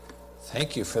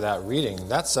Thank you for that reading.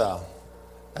 That's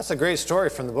a great story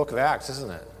from the book of Acts, isn't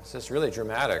it? It's just really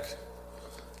dramatic.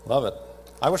 Love it.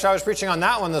 I wish I was preaching on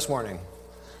that one this morning.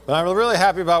 But I'm really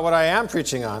happy about what I am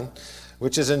preaching on,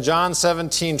 which is in John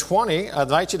 17:20. I'd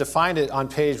like you to find it on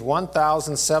page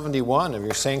 1071 of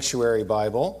your Sanctuary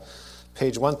Bible.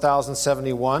 Page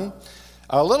 1071.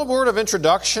 A little word of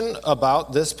introduction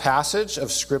about this passage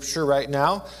of Scripture right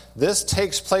now. This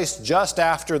takes place just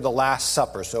after the Last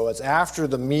Supper, so it's after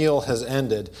the meal has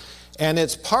ended. And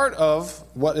it's part of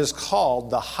what is called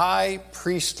the high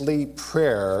priestly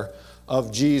prayer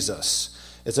of Jesus.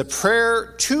 It's a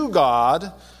prayer to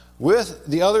God with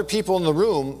the other people in the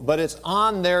room, but it's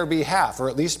on their behalf, or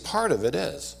at least part of it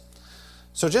is.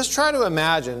 So just try to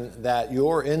imagine that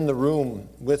you're in the room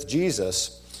with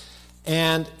Jesus,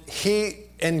 and he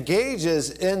engages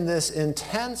in this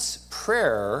intense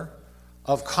prayer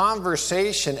of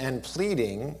conversation and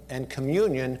pleading and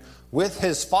communion with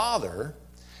his Father,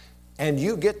 and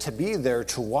you get to be there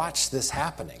to watch this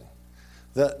happening.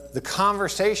 The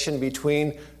conversation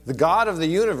between the God of the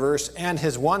universe and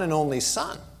his one and only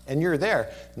Son, and you're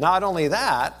there. Not only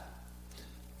that,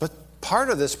 but part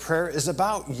of this prayer is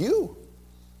about you.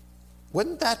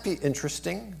 Wouldn't that be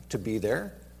interesting to be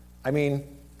there? I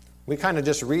mean, we kind of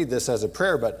just read this as a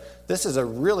prayer, but this is a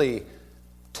really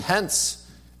tense,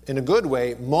 in a good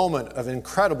way, moment of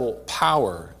incredible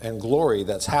power and glory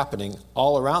that's happening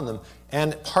all around them.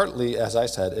 And partly, as I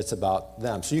said, it's about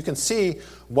them. So you can see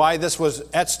why this was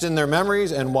etched in their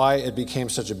memories and why it became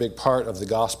such a big part of the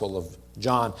Gospel of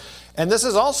John. And this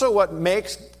is also what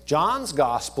makes John's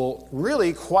Gospel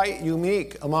really quite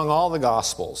unique among all the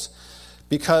Gospels.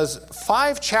 Because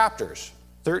 5 chapters,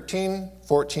 13,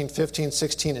 14, 15,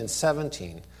 16, and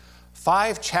 17,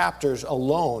 5 chapters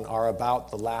alone are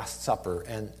about the Last Supper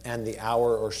and the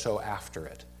hour or so after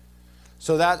it.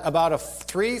 So that about a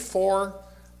 3-4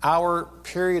 hour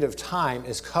period of time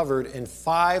is covered in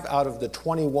 5 out of the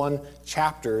 21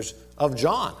 chapters of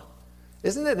John.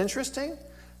 Isn't it interesting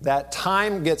that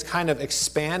time gets kind of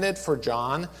expanded for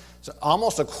John? So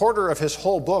almost a quarter of his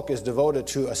whole book is devoted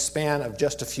to a span of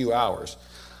just a few hours.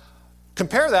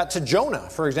 Compare that to Jonah,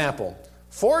 for example.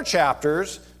 4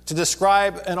 chapters to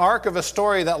describe an arc of a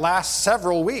story that lasts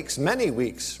several weeks, many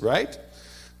weeks, right?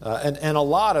 And a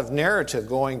lot of narrative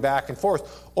going back and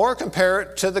forth. Or compare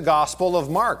it to the Gospel of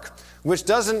Mark, which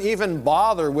doesn't even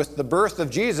bother with the birth of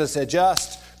Jesus. It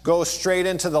just goes straight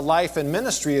into the life and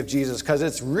ministry of Jesus because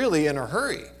it's really in a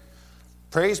hurry.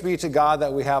 Praise be to God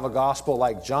that we have a gospel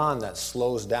like John that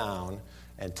slows down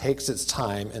and takes its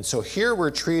time. And so here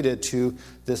we're treated to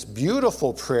this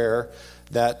beautiful prayer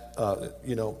that,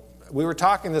 we were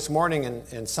talking this morning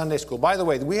in Sunday school. By the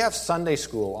way, we have Sunday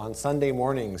school on Sunday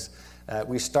mornings.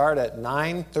 We start at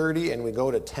 9:30 and we go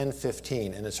to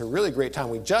 10:15. And it's a really great time.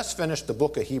 We just finished the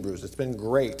book of Hebrews. It's been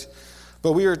great.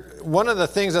 But one of the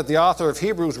things that the author of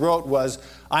Hebrews wrote was,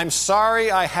 "I'm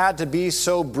sorry I had to be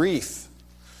so brief."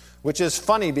 Which is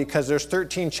funny because there's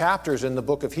 13 chapters in the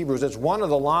book of Hebrews. It's one of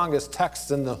the longest texts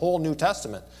in the whole New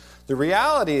Testament. The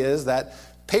reality is that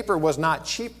paper was not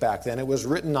cheap back then. It was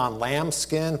written on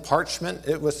lambskin, parchment.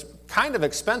 It was kind of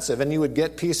expensive, and you would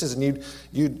get pieces and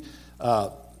you'd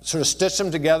sort of stitch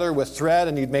them together with thread,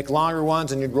 and you'd make longer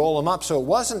ones and you'd roll them up. So it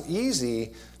wasn't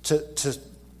easy to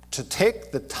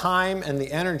take the time and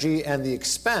the energy and the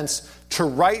expense to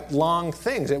write long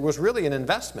things. It was really an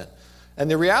investment. And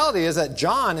the reality is that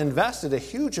John invested a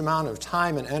huge amount of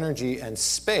time and energy and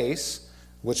space,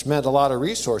 which meant a lot of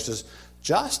resources,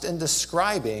 just in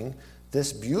describing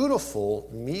this beautiful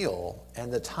meal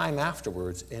and the time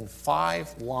afterwards in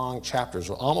 5 long chapters,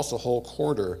 almost a whole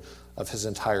quarter of his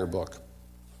entire book.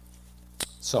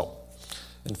 So,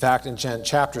 in fact, in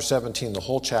chapter 17, the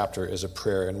whole chapter is a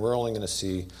prayer, and we're only going to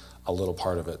see a little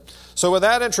part of it. So with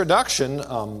that introduction,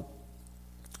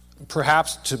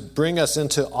 perhaps to bring us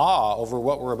into awe over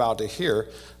what we're about to hear,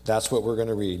 that's what we're going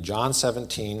to read. John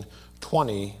 17,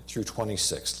 20 through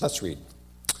 26. Let's read.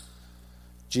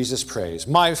 Jesus prays,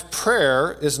 "My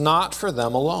prayer is not for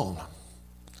them alone.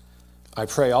 I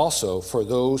pray also for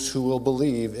those who will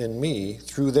believe in me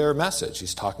through their message."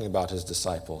 He's talking about his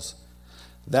disciples.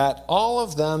 "That all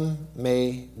of them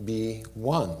may be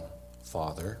one,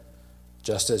 Father,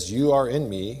 just as you are in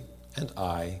me and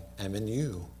I am in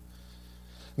you.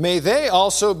 May they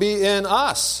also be in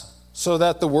us, so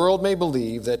that the world may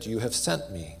believe that you have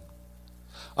sent me.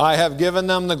 I have given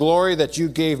them the glory that you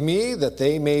gave me, that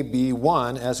they may be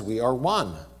one as we are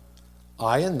one.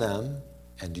 I in them,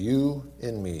 and you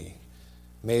in me.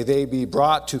 May they be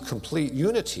brought to complete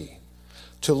unity,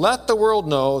 to let the world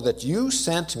know that you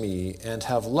sent me and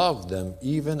have loved them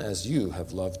even as you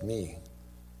have loved me.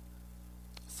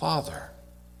 Father,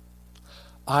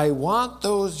 I want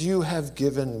those you have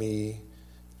given me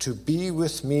to be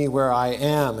with me where I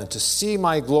am and to see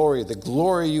my glory, the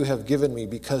glory you have given me,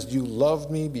 because you loved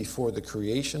me before the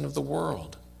creation of the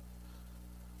world.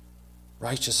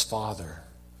 Righteous Father,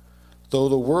 though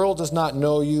the world does not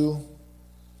know you,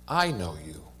 I know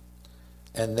you,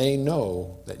 and they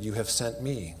know that you have sent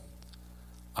me.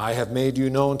 I have made you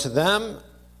known to them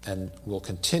and will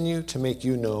continue to make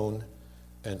you known,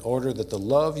 in order that the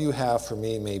love you have for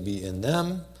me may be in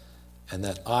them and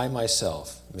that I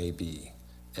myself may be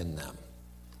in them.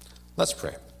 Let's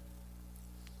pray.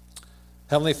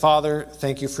 Heavenly Father,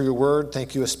 thank you for your word.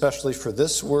 Thank you especially for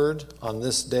this word on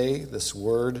this day, this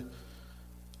word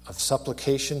of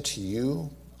supplication to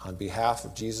you on behalf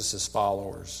of Jesus'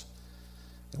 followers.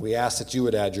 And we ask that you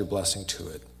would add your blessing to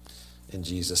it. In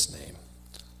Jesus' name,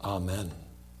 amen.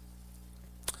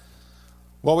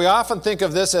 Well, we often think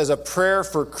of this as a prayer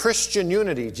for Christian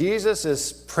unity. Jesus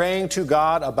is praying to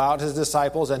God about his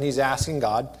disciples, and he's asking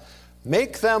God,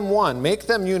 make them one, make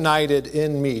them united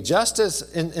in me, just as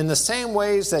in the same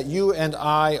ways that you and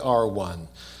I are one.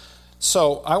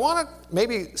 So I want to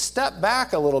maybe step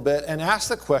back a little bit and ask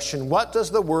the question, what does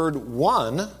the word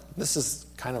one, this is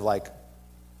kind of like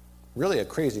really a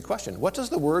crazy question, what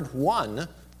does the word one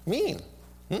mean?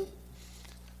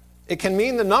 It can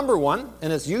mean the number one,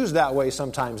 and it's used that way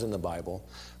sometimes in the Bible,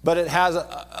 but it has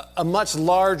a much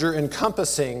larger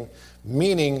encompassing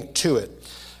meaning to it.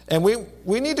 And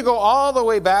we need to go all the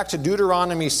way back to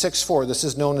Deuteronomy 6:4. This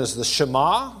is known as the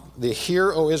Shema, the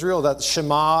Hear, O Israel. That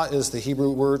Shema is the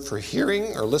Hebrew word for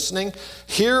hearing or listening.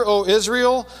 Hear, O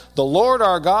Israel, the Lord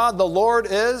our God, the Lord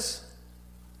is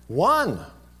one.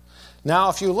 Now,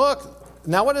 if you look,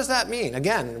 now what does that mean?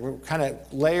 Again, we're kind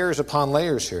of layers upon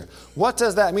layers here. What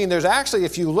does that mean? There's actually,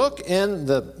 if you look in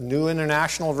the New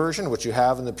International Version, which you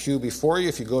have in the pew before you,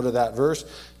 if you go to that verse,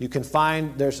 you can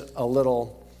find there's a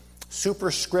little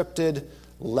superscripted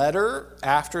letter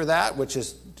after that, which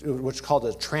is called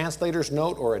a translator's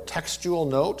note or a textual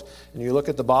note. And you look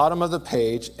at the bottom of the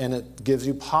page, and it gives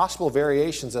you possible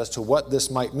variations as to what this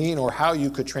might mean or how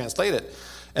you could translate it.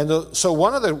 And so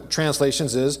one of the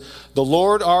translations is, the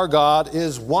Lord our God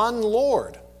is one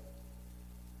Lord.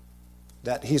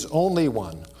 That he's only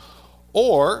one.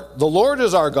 Or, the Lord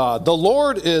is our God, the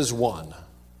Lord is one.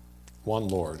 One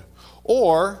Lord.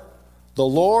 Or, the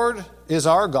Lord is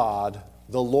our God,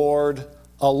 the Lord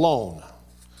alone.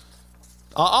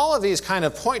 All of these kind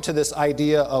of point to this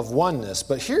idea of oneness,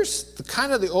 but here's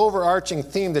the overarching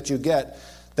theme that you get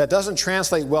that doesn't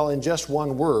translate well in just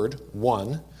one word,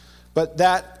 one, but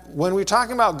that when we're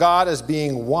talking about God as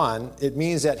being one, it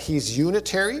means that he's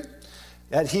unitary,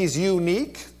 that he's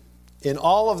unique in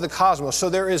all of the cosmos. So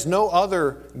there is no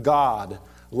other God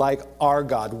like our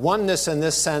God. Oneness in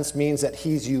this sense means that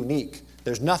he's unique.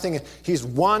 There's nothing, he's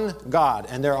one God,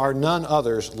 and there are none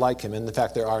others like him. And in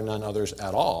fact, there are none others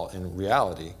at all in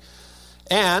reality.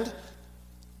 And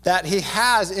that he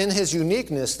has in his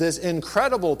uniqueness this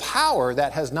incredible power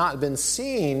that has not been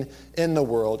seen in the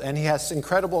world, and he has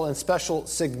incredible and special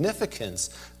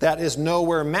significance that is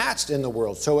nowhere matched in the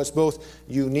world. So it's both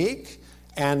unique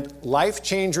and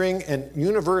life-changing and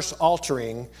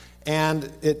universe-altering,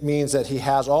 and it means that he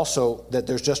has also, that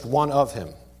there's just one of him.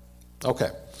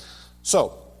 Okay,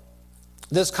 so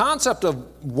this concept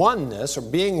of oneness, or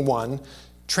being one,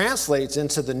 translates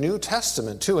into the New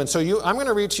Testament too. And so I'm going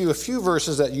to read to you a few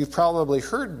verses that you've probably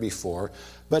heard before,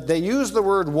 but they use the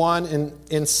word one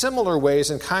in similar ways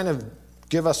and kind of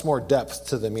give us more depth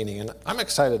to the meaning. And I'm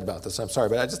excited about this. I'm sorry,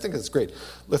 but I just think it's great.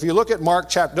 If you look at Mark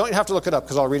chapter, don't have to look it up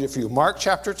because I'll read it for you. Mark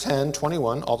chapter 10,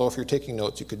 21, although if you're taking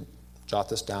notes, you could jot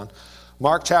this down.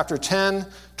 Mark chapter 10,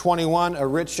 21, a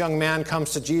rich young man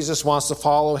comes to Jesus, wants to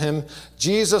follow him.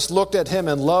 Jesus looked at him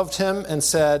and loved him and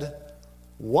said,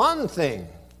 "One thing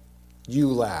you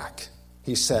lack,"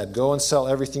 he said, "go and sell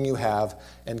everything you have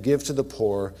and give to the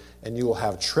poor, and you will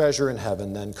have treasure in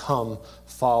heaven. Then come,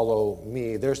 follow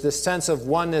me." There's this sense of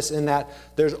oneness in that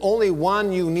there's only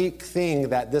one unique thing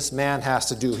that this man has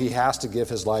to do. He has to give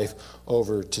his life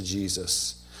over to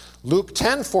Jesus. Luke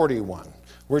 10:41,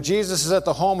 where Jesus is at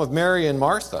the home of Mary and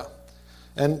Martha.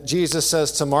 And Jesus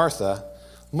says to Martha,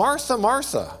 "Martha,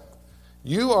 Martha,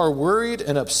 you are worried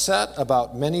and upset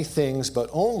about many things, but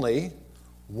only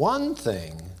one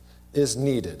thing is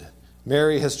needed.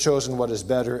 Mary has chosen what is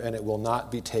better, and it will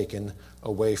not be taken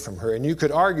away from her." And you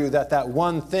could argue that that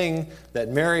one thing that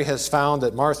Mary has found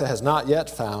that Martha has not yet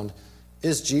found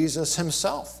is Jesus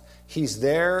himself. He's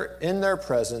there in their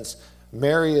presence.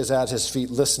 Mary is at his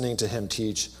feet listening to him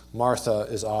teach. Martha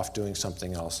is off doing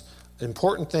something else.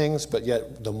 Important things, but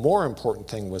yet the more important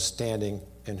thing was standing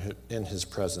in his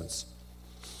presence.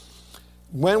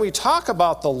 when we talk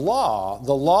about the law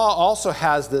also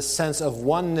has this sense of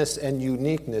oneness and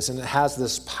uniqueness, and it has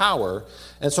this power.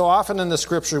 And so often in the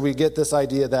scripture we get this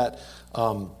idea that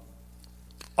all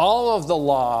of the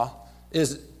law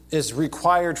is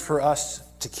required for us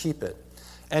to keep it.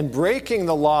 And breaking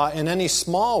the law in any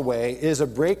small way is a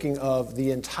breaking of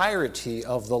the entirety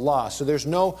of the law. So there's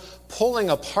no pulling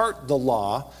apart the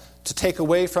law to take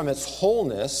away from its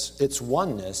wholeness, its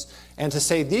oneness, and to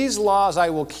say, these laws I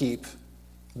will keep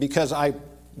because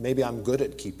maybe I'm good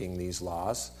at keeping these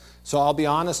laws. So I'll be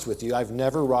honest with you, I've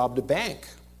never robbed a bank.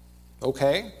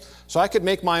 Okay? So I could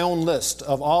make my own list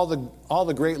of all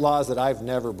the great laws that I've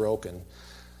never broken.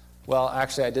 Well,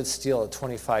 actually, I did steal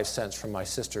 25 cents from my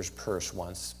sister's purse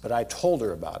once, but I told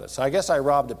her about it. So I guess I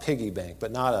robbed a piggy bank,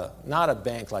 but not a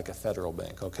bank like a federal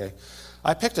bank, okay?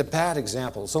 I picked a bad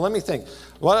example. So let me think.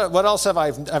 What else have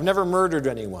I've never murdered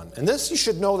anyone. And this, you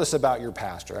should know this about your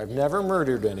pastor. I've never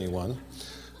murdered anyone,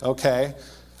 okay?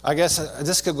 I guess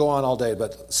this could go on all day,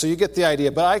 but so you get the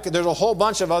idea. But there's a whole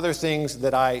bunch of other things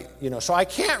that so I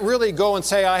can't really go and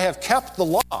say I have kept the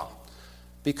law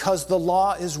because the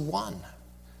law is one.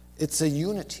 It's a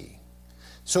unity.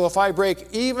 So if I break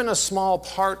even a small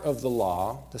part of the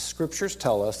law, the scriptures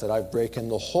tell us that I've broken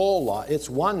the whole law.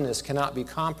 Its oneness cannot be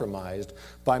compromised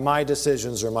by my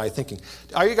decisions or my thinking.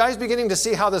 Are you guys beginning to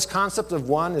see how this concept of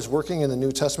one is working in the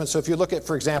New Testament? So if you look at,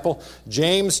 for example,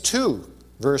 James 2,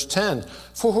 verse 10,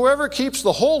 for whoever keeps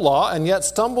the whole law and yet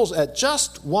stumbles at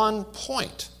just one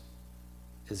point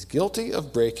is guilty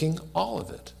of breaking all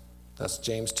of it. That's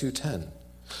James 2:10.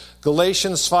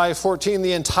 Galatians 5:14,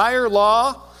 the entire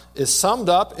law is summed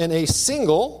up in a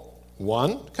single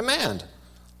one command.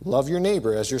 Love your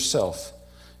neighbor as yourself.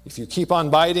 If you keep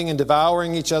on biting and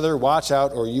devouring each other, watch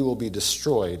out or you will be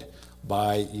destroyed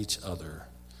by each other.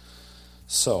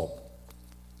 So,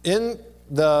 in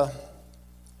the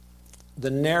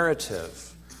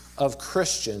narrative of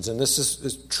Christians, and this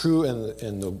is true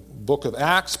in the book of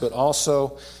Acts, but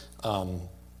also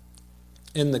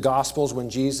in the Gospels when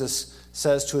Jesus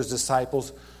says to his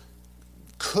disciples,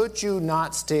 could you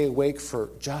not stay awake for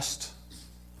just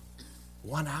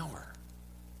 1 hour?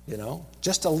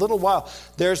 Just a little while.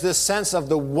 There's this sense of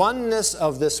the oneness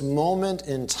of this moment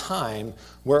in time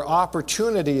where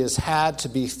opportunity is had to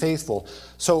be faithful.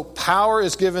 So power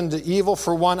is given to evil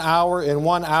for 1 hour. In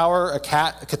 1 hour, a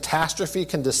catastrophe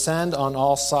can descend on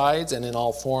all sides and in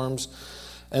all forms.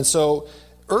 And so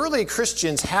early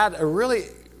Christians had a really,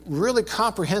 really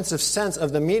comprehensive sense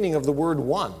of the meaning of the word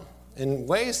one in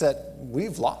ways that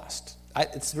we've lost.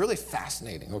 It's really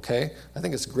fascinating, okay? I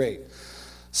think it's great.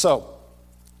 So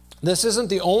this isn't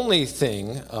the only thing.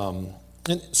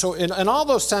 In all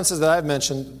those senses that I've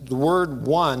mentioned, the word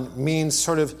one means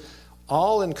sort of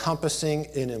all-encompassing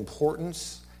in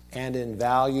importance and in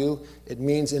value. It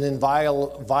means an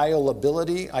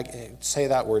inviolability. I say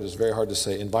that word is very hard to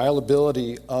say.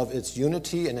 Inviolability of its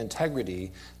unity and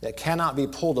integrity that cannot be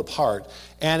pulled apart.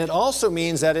 And it also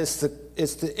means that it's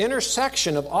the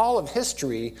intersection of all of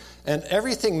history, and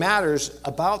everything matters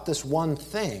about this one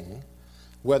thing,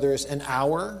 whether it's an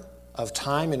hour of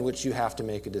time in which you have to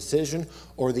make a decision,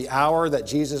 or the hours that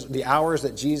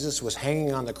Jesus was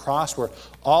hanging on the cross, where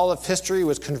all of history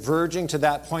was converging to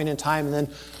that point in time, and then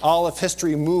all of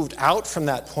history moved out from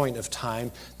that point of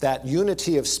time, that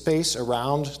unity of space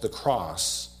around the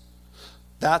cross.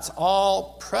 That's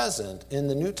all present in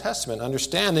the New Testament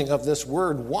understanding of this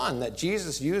word one that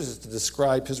Jesus uses to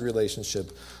describe his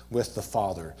relationship with the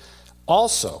Father.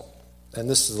 Also, and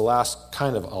this is the last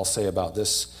kind of I'll say about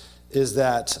this, is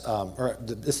that,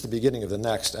 it's the beginning of the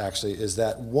next actually, is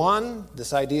that one,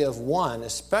 this idea of one,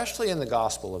 especially in the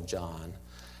Gospel of John,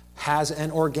 has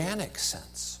an organic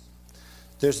sense.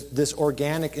 There's this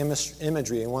organic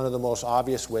imagery, and one of the most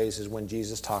obvious ways is when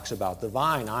Jesus talks about the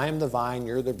vine. I am the vine,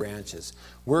 you're the branches.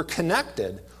 We're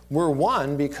connected, we're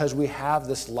one because we have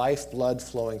this lifeblood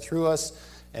flowing through us,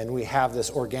 and we have this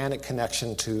organic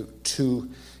connection to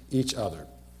each other.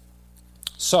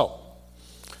 So,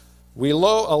 we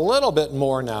know a little bit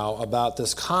more now about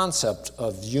this concept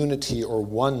of unity or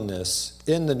oneness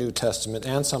in the New Testament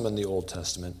and some in the Old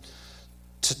Testament.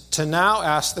 To now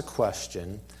ask the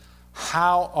question,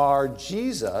 how are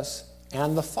Jesus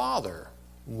and the Father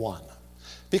one?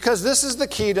 Because this is the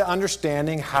key to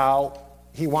understanding how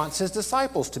he wants his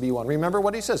disciples to be one. Remember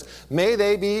what he says, may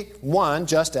they be one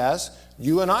just as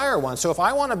you and I are one. So if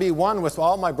I want to be one with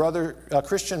all my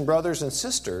Christian brothers and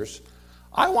sisters,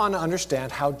 I want to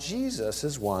understand how Jesus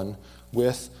is one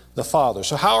with the Father.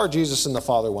 So how are Jesus and the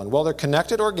Father one? Well, they're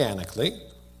connected organically,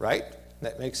 right?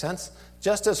 That makes sense?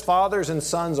 Just as fathers and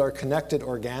sons are connected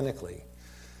organically.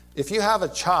 If you have a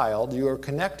child, you are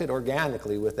connected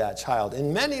organically with that child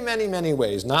in many, many, many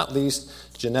ways, not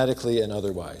least genetically and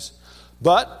otherwise.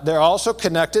 But they're also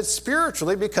connected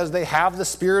spiritually because they have the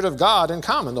Spirit of God in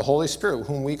common, the Holy Spirit,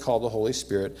 whom we call the Holy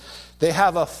Spirit. They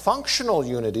have a functional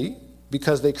unity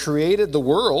because they created the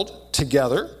world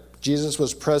together. Jesus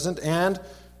was present and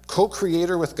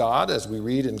co-creator with God, as we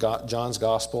read in John's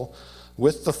Gospel,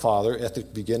 with the Father at the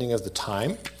beginning of the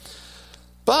time.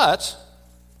 But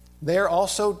they are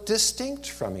also distinct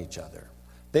from each other.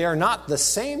 They are not the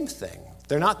same thing.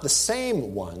 They're not the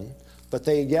same one, but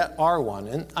they yet are one.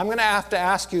 And I'm going to have to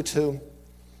ask you to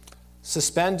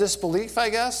suspend disbelief, I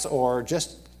guess, or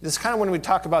just, this is kind of when we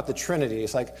talk about the Trinity.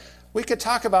 It's like, we could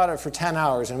talk about it for 10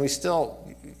 hours and we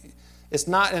still, it's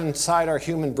not inside our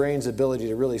human brain's ability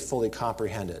to really fully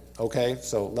comprehend it, okay?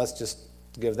 So let's just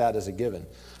give that as a given.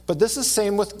 But this is the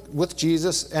same with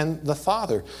Jesus and the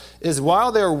Father, is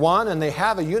while they're one and they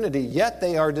have a unity, yet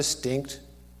they are distinct.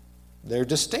 They're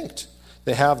distinct.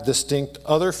 They have distinct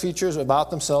other features about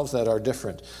themselves that are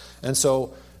different. And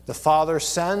so the Father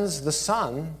sends the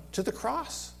Son to the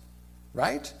cross,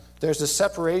 right? There's a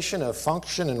separation of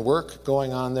function and work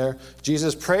going on there.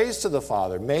 Jesus prays to the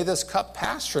Father, may this cup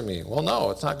pass from me. Well, no,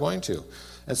 it's not going to.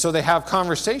 And so they have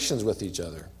conversations with each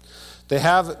other. They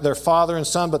have their Father and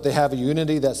Son, but they have a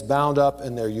unity that's bound up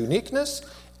in their uniqueness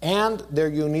and their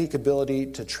unique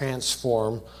ability to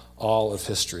transform all of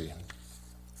history.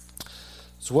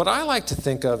 So what I like to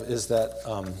think of is that,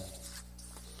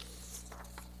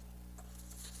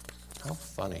 how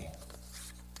funny.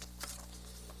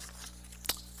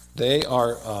 They're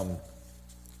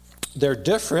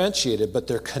differentiated, but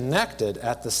they're connected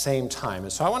at the same time.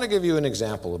 And so I want to give you an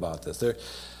example about this.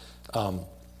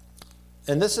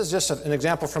 And this is just an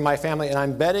example from my family, and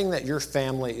I'm betting that your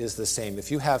family is the same. If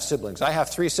you have siblings. I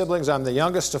have 3 siblings. I'm the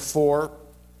youngest of 4.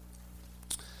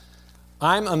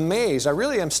 I'm amazed. I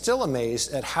really am still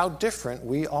amazed at how different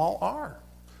we all are.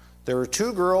 There were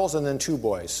 2 girls and then 2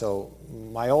 boys. So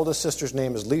my oldest sister's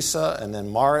name is Lisa, and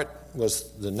then Marit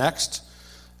was the next.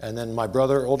 And then my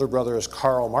older brother is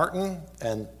Carl Martin,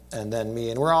 and then me.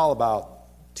 And we're all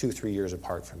about 2-3 years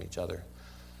apart from each other.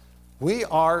 We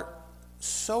are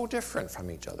so different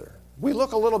from each other. We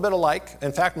look a little bit alike.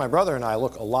 In fact, my brother and I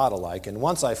look a lot alike. And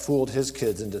once I fooled his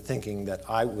kids into thinking that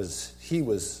I was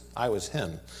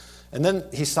him. And then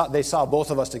they saw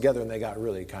both of us together and they got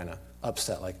really kind of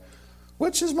upset, like,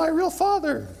 which is my real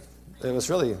father? It was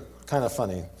really kind of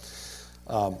funny.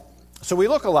 So we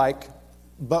look alike,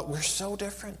 but we're so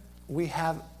different. We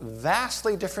have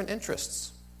vastly different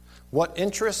interests. What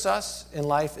interests us in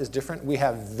life is different. We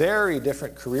have very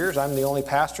different careers. I'm the only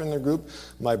pastor in the group.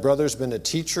 My brother's been a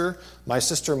teacher. My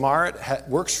sister Marit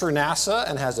works for NASA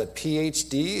and has a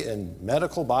PhD in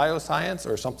medical bioscience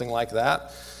or something like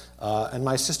that. And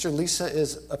my sister Lisa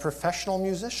is a professional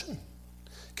musician.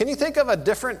 Can you think of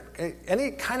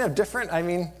any kind of different? I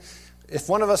mean, if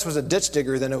one of us was a ditch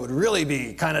digger, then it would really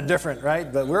be kind of different,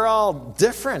 right? But we're all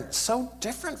different, so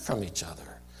different from each other.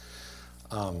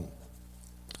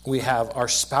 Our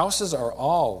spouses are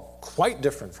all quite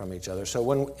different from each other. So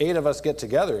when 8 of us get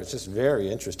together, it's just very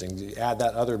interesting. You add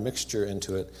that other mixture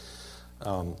into it.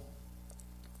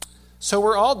 So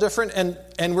we're all different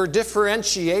and we're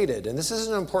differentiated. And this is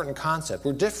an important concept.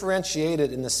 We're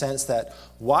differentiated in the sense that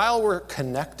while we're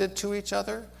connected to each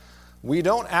other, we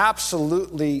don't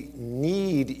absolutely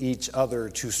need each other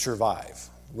to survive,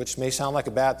 which may sound like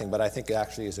a bad thing, but I think it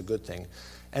actually is a good thing.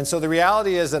 And so the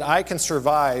reality is that I can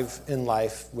survive in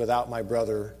life without my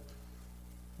brother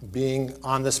being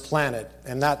on this planet.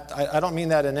 And that I don't mean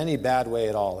that in any bad way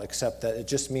at all, except that it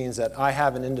just means that I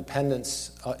have an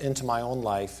independence into my own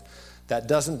life that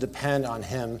doesn't depend on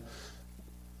him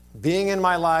being in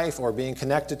my life or being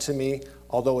connected to me,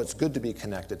 although it's good to be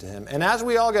connected to him. And as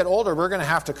we all get older, we're going to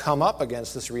have to come up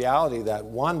against this reality that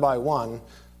one by one,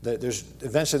 that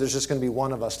eventually there's just going to be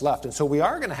one of us left. And so we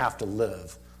are going to have to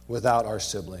live without our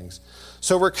siblings.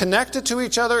 So we're connected to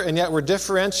each other, and yet we're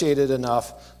differentiated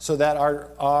enough so that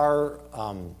our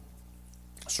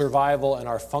survival and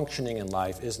our functioning in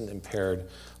life isn't impaired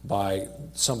by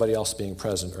somebody else being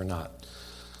present or not.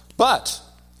 But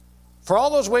for all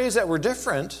those ways that we're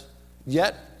different,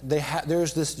 yet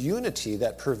there's this unity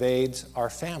that pervades our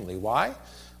family. Why?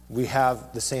 We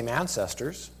have the same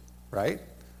ancestors, right?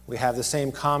 We have the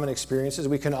same common experiences.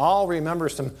 We can all remember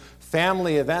some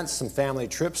family events, some family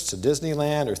trips to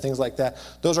Disneyland or things like that.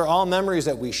 Those are all memories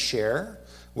that we share.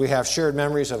 We have shared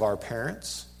memories of our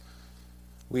parents.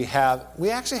 We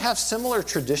actually have similar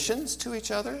traditions to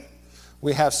each other.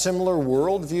 We have similar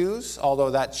worldviews, although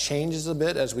that changes a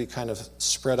bit as we kind of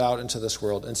spread out into this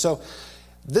world. And so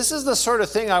This is the sort of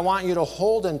thing I want you to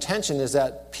hold in tension, is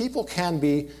that people can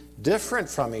be different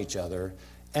from each other,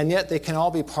 and yet they can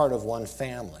all be part of one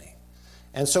family.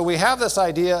 And so we have this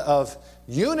idea of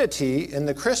unity in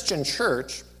the Christian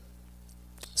church.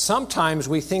 Sometimes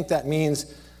we think that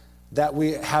means that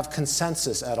we have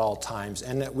consensus at all times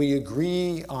and that we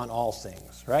agree on all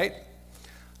things, right?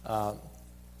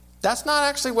 That's not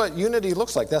actually what unity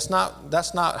looks like. That's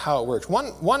not how it works.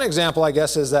 One example, I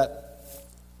guess, is that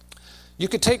you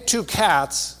could take two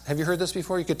cats. Have you heard this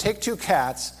before? You could take two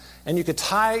cats and you could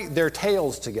tie their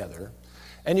tails together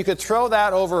and you could throw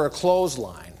that over a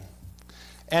clothesline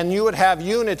and you would have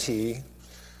unity.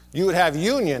 You would have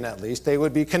union, at least. They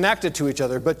would be connected to each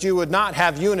other, but you would not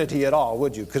have unity at all,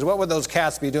 would you? Because what would those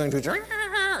cats be doing to each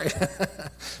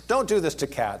other? Don't do this to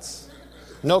cats.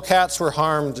 No cats were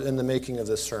harmed in the making of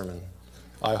this sermon,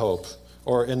 I hope,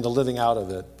 or in the living out of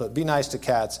it. But be nice to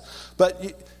cats.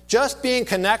 But just being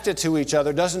connected to each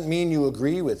other doesn't mean you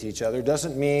agree with each other,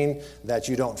 doesn't mean that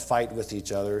you don't fight with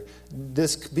each other.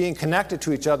 This being connected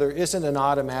to each other isn't an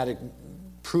automatic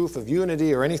proof of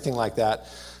unity or anything like that.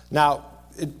 Now,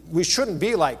 we shouldn't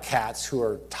be like cats who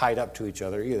are tied up to each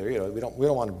other either. You know, we don't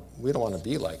want to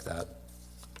be like that.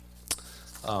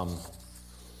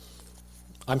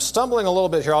 I'm stumbling a little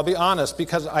bit here. I'll be honest,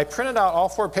 because I printed out all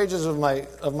 4 pages of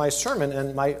my sermon,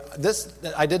 and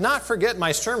I did not forget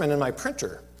my sermon in my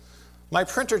printer. My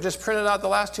printer just printed out the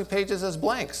last 2 pages as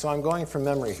blank, so I'm going from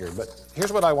memory here. But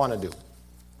here's what I want to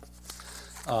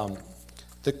do.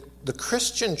 The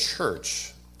Christian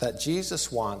church that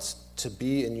Jesus wants to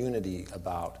be in unity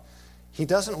about, he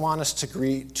doesn't want us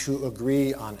to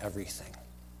agree on everything,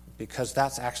 because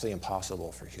that's actually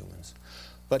impossible for humans.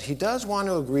 But he does want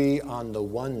to agree on the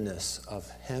oneness of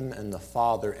him and the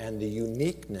Father and the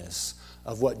uniqueness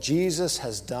of what Jesus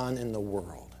has done in the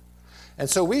world. And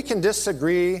so we can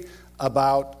disagree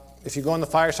about, if you go in the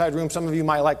fireside room, some of you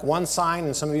might like one sign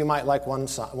and some of you might like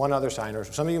one other sign, or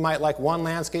some of you might like one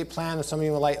landscape plan and some of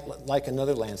you might like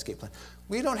another landscape plan.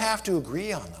 We don't have to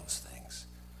agree on those things.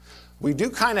 We do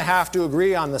kind of have to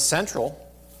agree on the central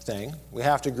thing. We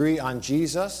have to agree on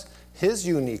Jesus, his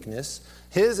uniqueness,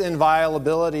 his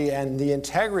inviolability, and the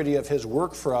integrity of his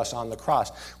work for us on the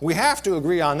cross. We have to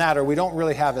agree on that, or we don't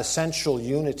really have essential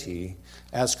unity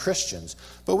as Christians.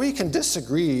 But we can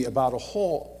disagree about a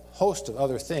whole host of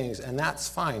other things, and that's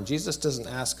fine. Jesus doesn't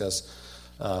ask us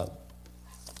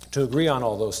to agree on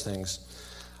all those things.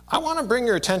 I want to bring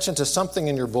your attention to something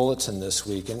in your bulletin this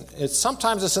week, and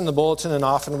sometimes it's in the bulletin, and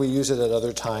often we use it at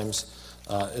other times.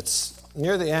 It's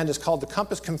near the end. It's called the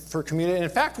Compass for Community. And in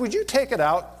fact, would you take it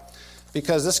out?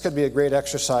 Because this could be a great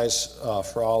exercise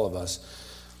for all of us.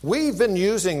 We've been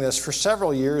using this for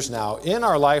several years now in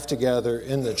our life together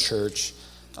in the church.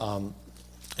 And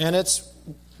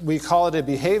we call it a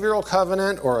behavioral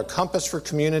covenant or a compass for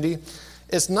community.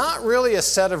 It's not really a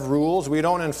set of rules. We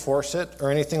don't enforce it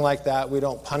or anything like that. We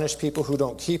don't punish people who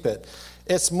don't keep it.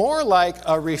 It's more like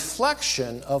a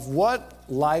reflection of what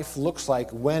life looks like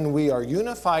when we are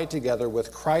unified together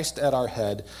with Christ at our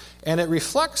head. And it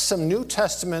reflects some New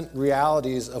Testament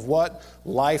realities of what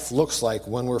life looks like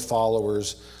when we're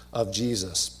followers of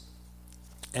Jesus.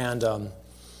 And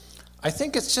I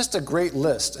think it's just a great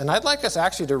list. And I'd like us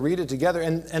actually to read it together.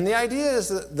 And the idea is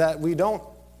that we don't,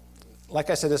 like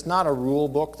I said, it's not a rule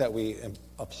book that we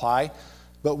apply,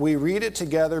 but we read it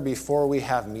together before we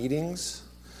have meetings.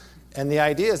 And the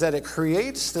idea is that it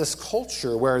creates this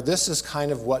culture where this is kind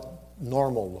of what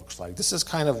normal looks like. This is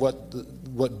kind of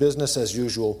what business as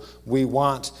usual we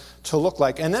want to look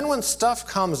like. And then when stuff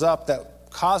comes up that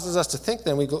causes us to think,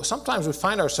 then sometimes we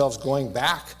find ourselves going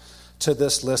back to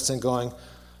this list and going,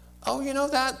 oh, you know,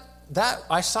 that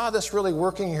I saw this really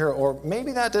working here, or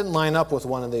maybe that didn't line up with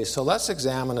one of these, so let's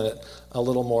examine it a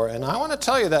little more. And I want to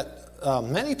tell you that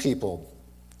many people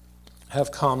have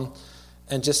come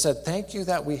and just said, thank you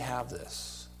that we have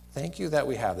this. Thank you that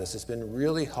we have this. It's been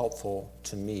really helpful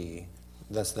to me,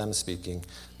 that's them speaking,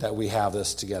 that we have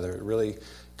this together. It really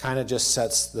kind of just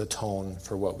sets the tone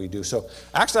for what we do. So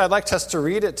actually, I'd like us to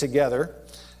read it together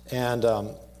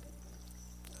and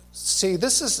see,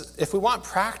 this is, if we want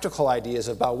practical ideas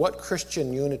about what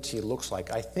Christian unity looks like,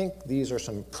 I think these are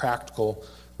some practical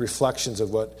reflections of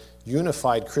what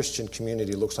unified Christian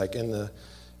community looks like in the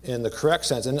correct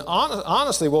sense. And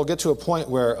honestly, we'll get to a point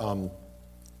where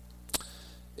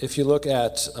if you look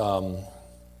at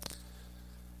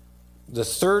the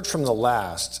third from the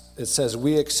last, it says,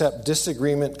 we accept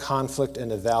disagreement, conflict,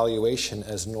 and evaluation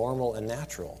as normal and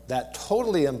natural. That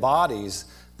totally embodies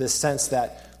this sense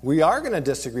that we are going to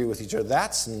disagree with each other.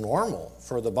 That's normal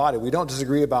for the body. We don't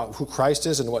disagree about who Christ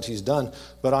is and what he's done,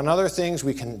 but on other things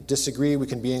we can disagree, we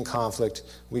can be in conflict,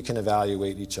 we can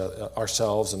evaluate each other,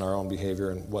 ourselves and our own behavior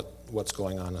and what's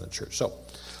going on in the church. So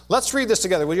let's read this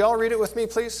together. Would you all read it with me,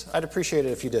 please? I'd appreciate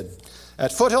it if you did.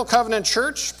 At Foothill Covenant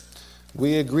Church,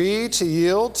 we agree to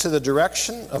yield to the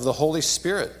direction of the Holy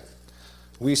Spirit.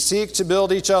 We seek to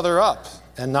build each other up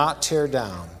and not tear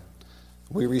down.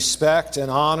 We respect and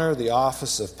honor the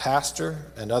office of pastor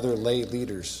and other lay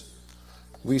leaders.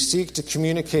 We seek to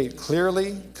communicate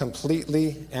clearly,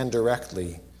 completely, and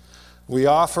directly. We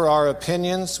offer our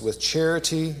opinions with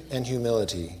charity and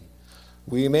humility.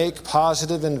 We make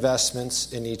positive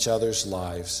investments in each other's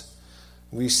lives.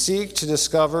 We seek to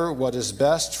discover what is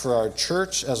best for our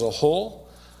church as a whole,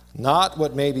 not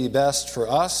what may be best for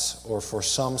us or for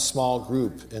some small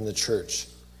group in the church.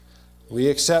 We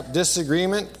accept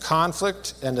disagreement,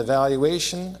 conflict, and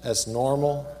evaluation as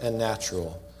normal and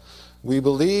natural. We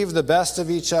believe the best of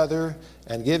each other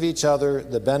and give each other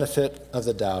the benefit of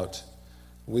the doubt.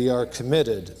 We are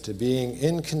committed to being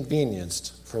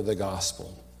inconvenienced for the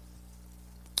gospel.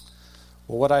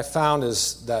 Well, what I found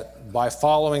is that by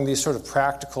following these sort of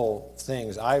practical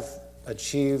things, I've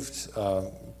achieved,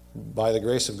 by the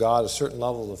grace of God, a certain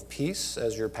level of peace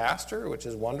as your pastor, which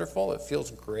is wonderful. It feels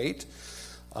great.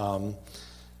 I'm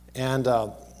trying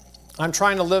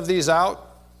to live these out.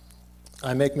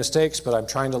 I make mistakes, but I'm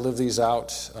trying to live these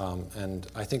out. And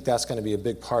I think that's going to be a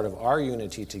big part of our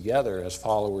unity together as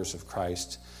followers of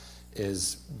Christ,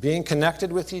 is being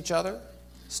connected with each other,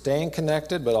 staying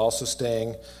connected, but also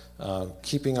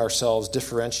keeping ourselves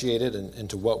differentiated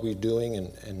into what we're doing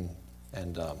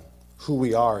and who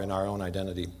we are in our own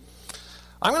identity.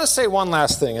 I'm going to say one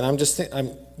last thing,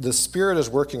 and the Spirit is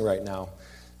working right now.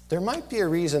 There might be a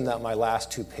reason that my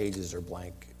last 2 pages are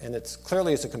blank, and it's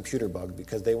a computer bug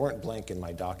because they weren't blank in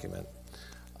my document.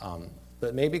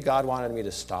 But maybe God wanted me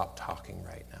to stop talking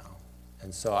right now.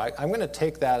 And so I'm going to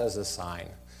take that as a sign.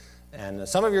 And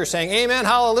some of you are saying, amen,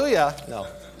 hallelujah. No,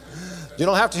 you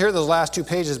don't have to hear those last 2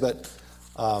 pages, but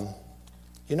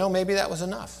maybe that was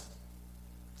enough.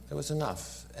 It was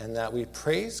enough. And that we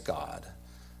praise God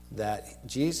that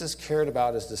Jesus cared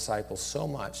about his disciples so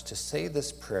much to say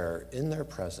this prayer in their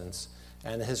presence,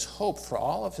 and his hope for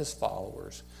all of his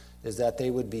followers is that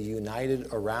they would be united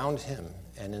around him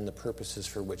and in the purposes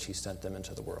for which he sent them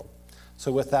into the world.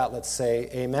 So with that, let's say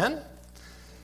amen.